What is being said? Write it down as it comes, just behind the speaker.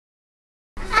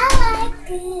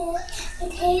good. The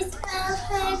taste of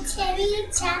her cherry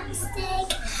chapstick.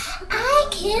 I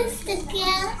kissed the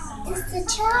girl just to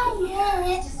try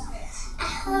it. I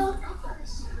hope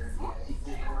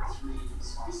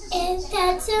if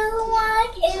that's a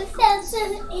walk, if that's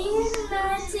an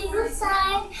in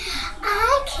side.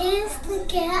 I kissed the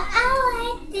girl, I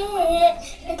liked it.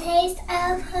 The taste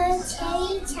of her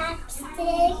cherry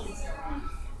chapstick.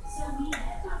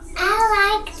 I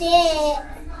liked it.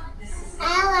 I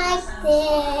liked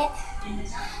it.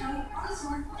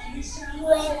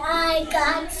 When I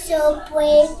got so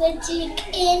brave with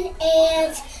chicken,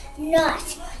 it's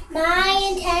not my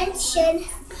intention.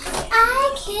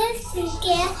 I kissed the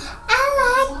girl, I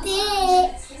liked it.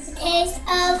 The taste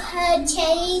of her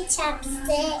cherry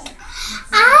chapstick.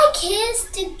 I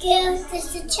kissed the girl just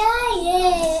to try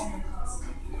it.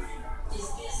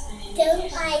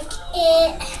 Don't like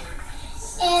it.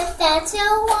 If that's a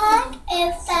walk,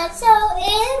 if that's a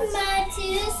in my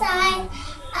two side.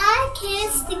 I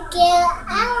kissed the girl,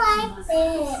 I liked it.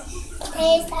 The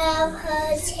taste of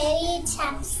her cherry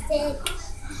chapstick.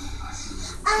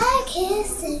 I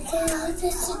kissed the girl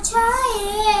just to try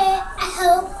it. I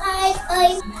hope I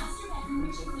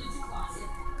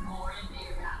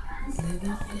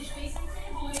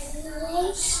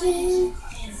relation,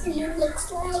 and it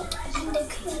looks like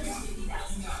undercover.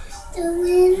 The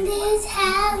wind is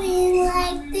howling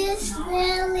like this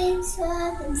swirling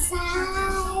swirl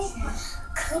inside.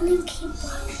 Couldn't keep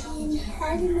on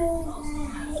had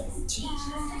moonlight.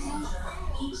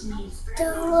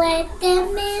 Don't let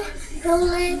them in, don't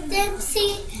let them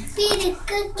see. Be the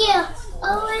good girl,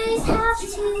 always have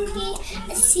to be.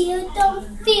 I see you don't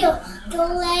feel,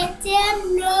 don't let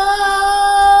them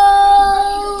know.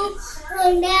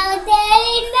 Oh, now they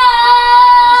know.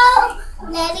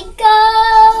 Let it go,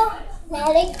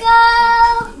 let it go.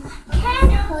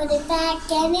 Can't hold it back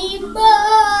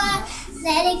anymore.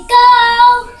 Let it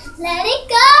go, let it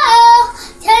go.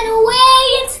 Turn away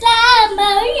and slam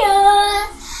on you.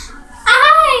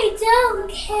 I don't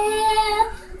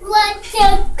care what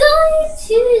they're going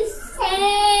to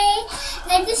say.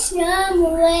 Let the storm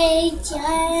away,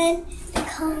 John. The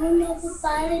cold never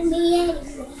bothered me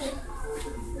anyway.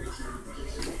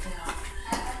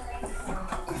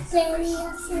 Very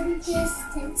often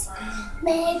distance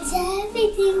makes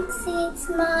everything seem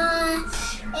small,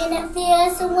 and I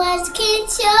feel so much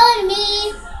control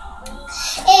me.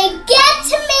 It gets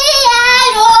to me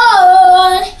at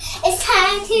all. It's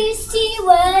time to see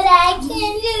what I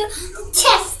can do to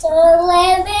test or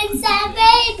live inside,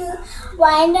 baby.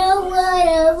 Why no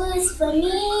water was for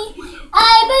me?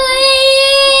 I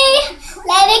believe.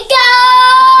 Let it go,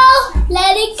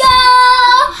 let it go.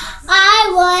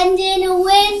 I wander in a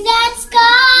wind and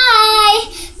sky.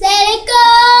 Let it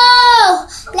go,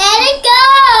 let it go.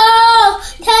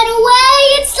 Turn away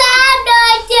and slam the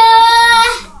door.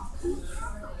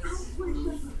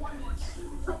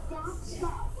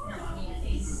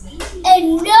 And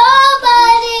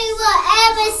nobody will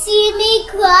ever see me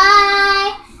cry.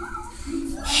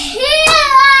 Here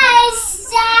I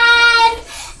stand,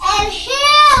 and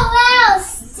here I'll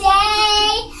stay.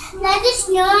 Let the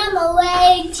storm away,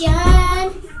 John.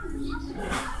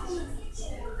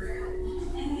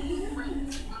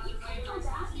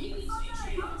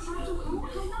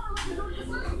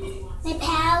 My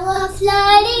power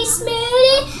floating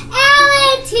smoothly out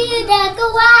into the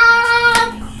wild.